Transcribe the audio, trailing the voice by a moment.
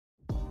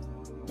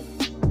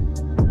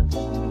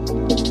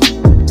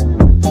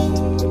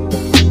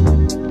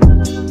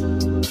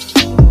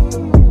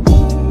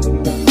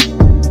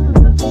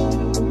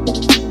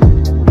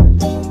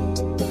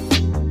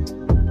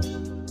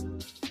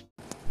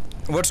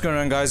What's going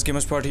on, guys?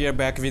 Gamerspot here,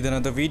 back with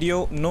another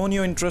video. No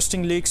new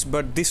interesting leaks,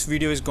 but this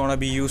video is gonna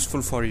be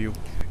useful for you.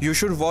 You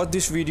should watch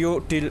this video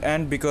till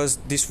end because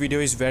this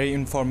video is very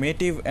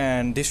informative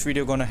and this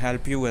video gonna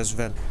help you as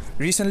well.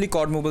 Recently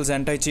COD Mobile's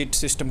anti-cheat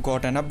system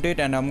got an update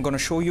and I'm gonna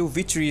show you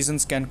which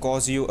reasons can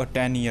cause you a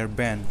 10-year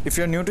ban. If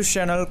you're new to this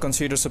channel,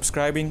 consider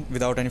subscribing.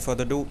 Without any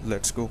further ado,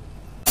 let's go.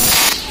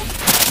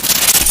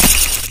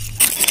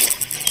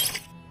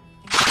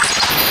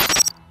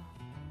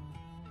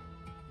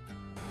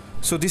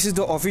 So this is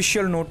the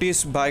official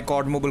notice by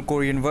COD Mobile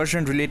Korean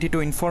version related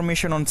to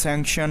information on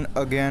sanction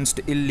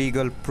against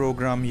illegal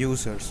program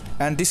users.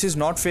 And this is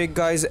not fake,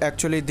 guys.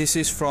 Actually this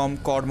is from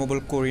COD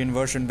Mobile Korean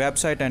version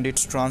website and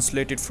it's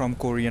translated from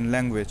Korean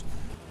language.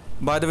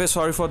 By the way,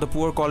 sorry for the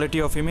poor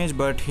quality of image,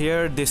 but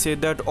here they say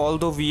that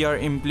although we are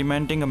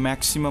implementing a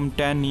maximum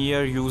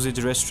 10-year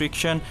usage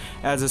restriction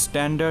as a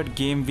standard,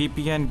 game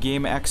VPN,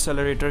 game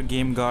accelerator,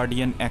 game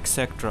guardian,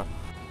 etc.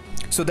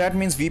 So that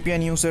means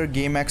VPN user,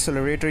 game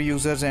accelerator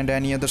users and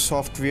any other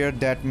software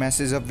that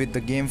messes up with the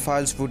game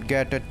files would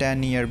get a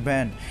 10-year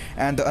ban.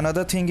 And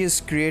another thing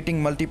is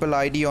creating multiple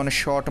ID on a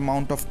short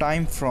amount of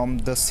time from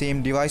the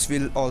same device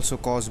will also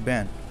cause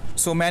ban.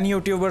 So many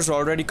YouTubers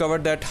already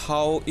covered that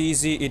how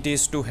easy it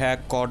is to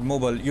hack COD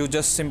Mobile. You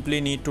just simply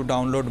need to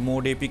download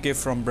Mod APK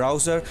from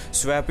browser,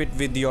 swap it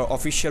with your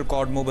official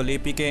COD Mobile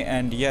APK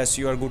and yes,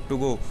 you are good to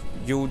go.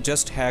 You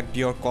just hacked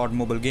your COD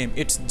Mobile game.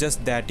 It's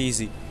just that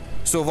easy.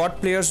 So what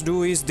players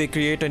do is they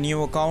create a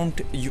new account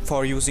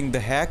for using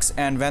the hacks,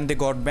 and when they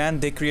got banned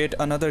they create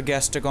another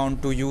guest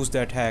account to use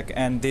that hack,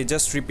 and they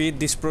just repeat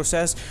this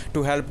process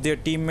to help their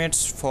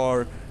teammates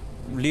for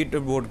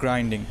leaderboard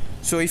grinding.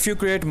 So if you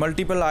create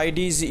multiple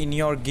IDs in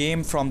your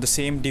game from the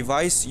same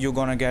device, you're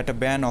gonna get a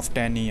ban of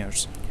 10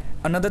 years.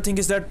 Another thing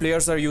is that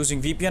players are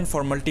using VPN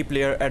for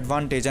multiplayer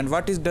advantage, and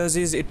what it does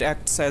is it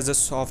acts as a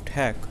soft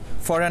hack.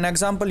 For an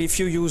example, if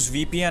you use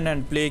VPN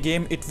and play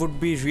game, it would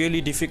be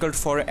really difficult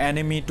for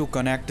enemy to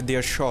connect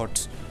their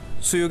shots.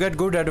 So you get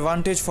good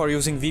advantage for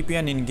using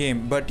VPN in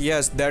game, but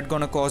yes, that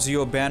gonna cause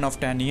you a ban of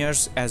 10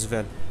 years as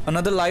well.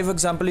 Another live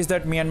example is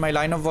that me and my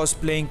lineup was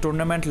playing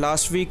tournament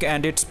last week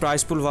and its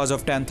prize pool was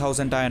of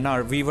 10,000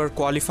 INR. We were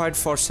qualified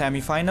for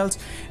semi-finals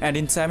and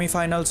in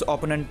semi-finals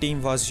opponent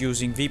team was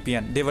using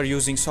VPN. They were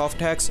using soft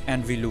hacks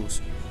and we lose.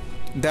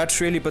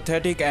 That's really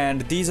pathetic,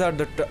 and these are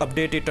the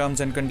updated terms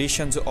and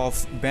conditions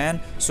of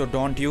ban, so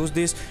don't use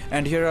this.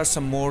 And here are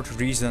some more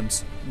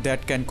reasons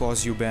that can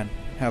cause you ban.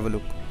 Have a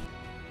look.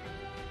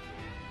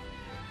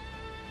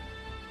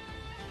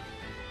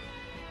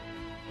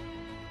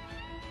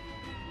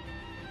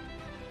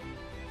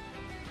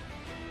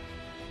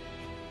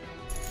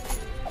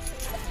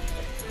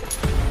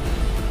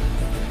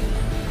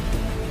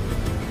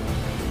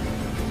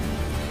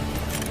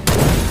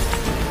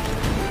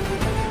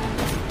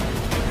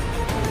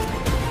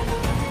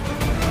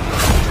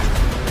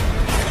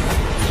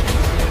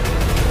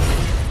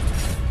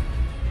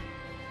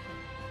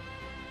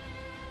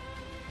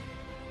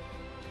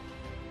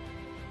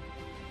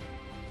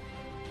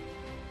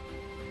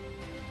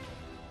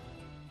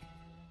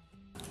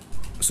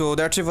 So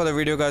that's it for the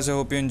video, guys. I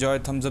hope you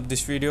enjoyed. Thumbs up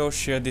this video,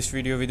 share this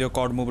video with your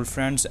COD Mobile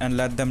friends and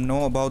let them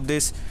know about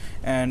this.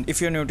 And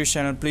if you're new to this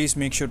channel, please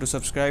make sure to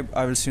subscribe.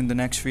 I will see you in the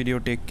next video.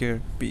 Take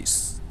care.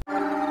 Peace.